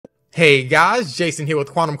Hey guys, Jason here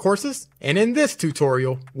with Quantum Courses, and in this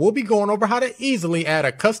tutorial, we'll be going over how to easily add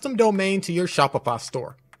a custom domain to your Shopify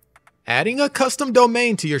store. Adding a custom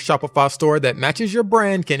domain to your Shopify store that matches your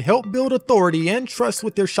brand can help build authority and trust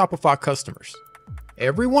with your Shopify customers.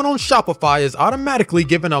 Everyone on Shopify is automatically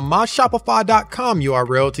given a myshopify.com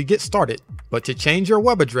URL to get started, but to change your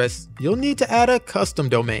web address, you'll need to add a custom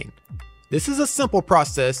domain. This is a simple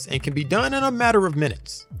process and can be done in a matter of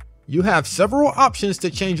minutes. You have several options to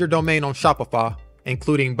change your domain on Shopify,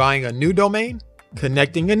 including buying a new domain,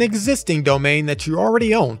 connecting an existing domain that you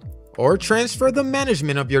already own, or transfer the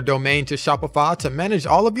management of your domain to Shopify to manage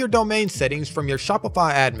all of your domain settings from your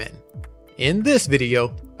Shopify admin. In this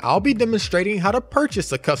video, I'll be demonstrating how to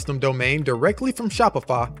purchase a custom domain directly from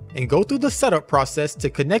Shopify and go through the setup process to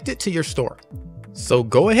connect it to your store. So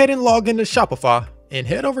go ahead and log into Shopify and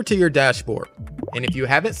head over to your dashboard. And if you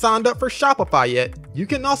haven't signed up for Shopify yet, you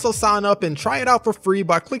can also sign up and try it out for free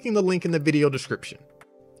by clicking the link in the video description.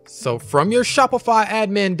 So from your Shopify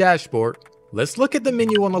admin dashboard, let's look at the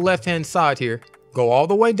menu on the left hand side here, go all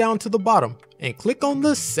the way down to the bottom and click on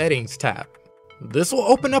the Settings tab. This will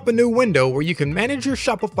open up a new window where you can manage your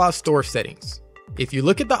Shopify store settings. If you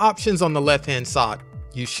look at the options on the left hand side,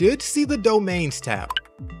 you should see the Domains tab.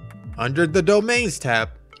 Under the Domains tab,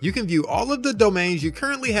 you can view all of the domains you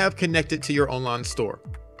currently have connected to your online store.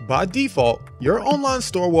 By default, your online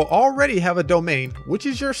store will already have a domain, which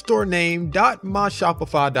is your store name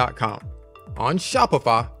 .myshopify.com. On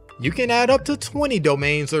Shopify, you can add up to 20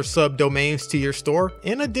 domains or subdomains to your store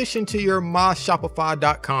in addition to your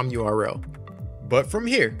myshopify.com URL. But from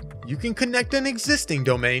here, you can connect an existing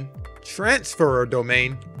domain, transfer a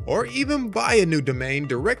domain, or even buy a new domain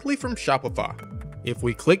directly from Shopify. If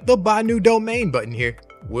we click the Buy New Domain button here,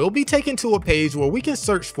 we'll be taken to a page where we can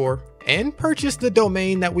search for and purchase the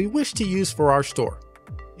domain that we wish to use for our store.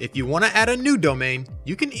 If you want to add a new domain,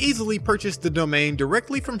 you can easily purchase the domain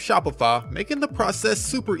directly from Shopify, making the process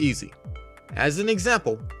super easy. As an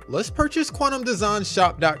example, let's purchase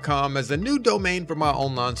quantumdesignshop.com as a new domain for my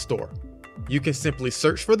online store. You can simply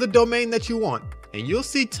search for the domain that you want, and you'll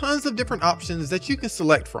see tons of different options that you can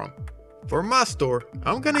select from. For my store,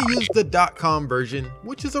 I'm going to use the .com version,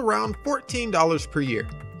 which is around $14 per year.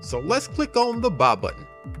 So let's click on the Buy button.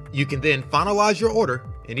 You can then finalize your order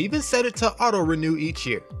and even set it to auto-renew each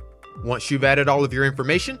year. Once you've added all of your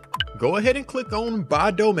information, go ahead and click on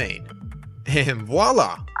Buy Domain. And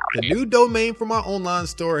voila! The new domain for my online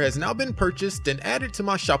store has now been purchased and added to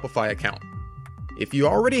my Shopify account. If you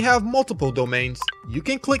already have multiple domains, you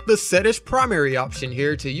can click the Set as Primary option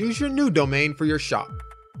here to use your new domain for your shop.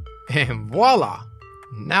 And voila!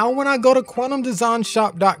 Now when I go to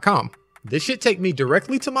quantumdesignshop.com, this should take me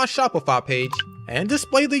directly to my Shopify page and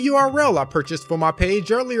display the URL I purchased for my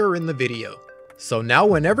page earlier in the video. So now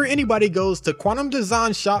whenever anybody goes to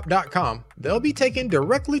quantumdesignshop.com, they'll be taken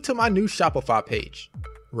directly to my new Shopify page.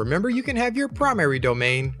 Remember, you can have your primary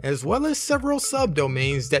domain as well as several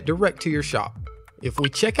subdomains that direct to your shop. If we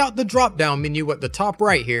check out the drop-down menu at the top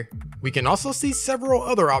right here, we can also see several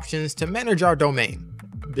other options to manage our domain.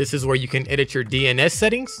 This is where you can edit your DNS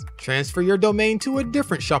settings, transfer your domain to a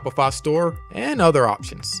different Shopify store, and other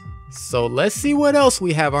options. So let's see what else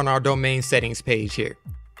we have on our domain settings page here.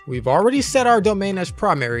 We've already set our domain as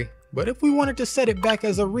primary, but if we wanted to set it back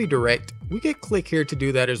as a redirect, we could click here to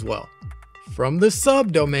do that as well. From the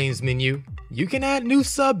subdomains menu, you can add new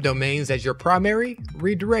subdomains as your primary,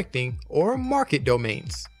 redirecting, or market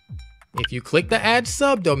domains. If you click the Add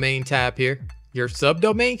Subdomain tab here, your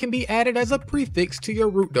subdomain can be added as a prefix to your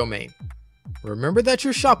root domain. Remember that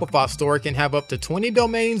your Shopify store can have up to 20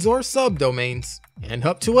 domains or subdomains, and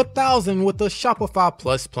up to 1,000 with the Shopify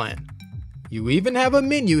Plus plan. You even have a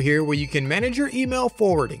menu here where you can manage your email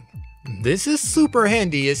forwarding. This is super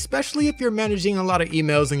handy, especially if you're managing a lot of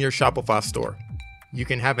emails in your Shopify store. You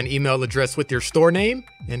can have an email address with your store name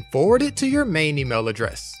and forward it to your main email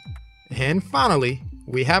address. And finally,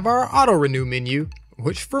 we have our auto renew menu,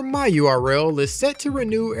 which for my URL is set to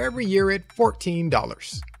renew every year at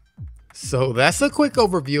 $14. So that's a quick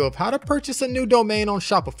overview of how to purchase a new domain on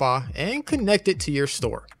Shopify and connect it to your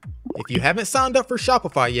store. If you haven't signed up for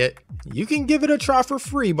Shopify yet, you can give it a try for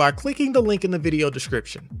free by clicking the link in the video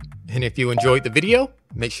description. And if you enjoyed the video,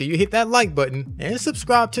 make sure you hit that like button and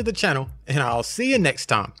subscribe to the channel, and I'll see you next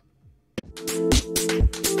time.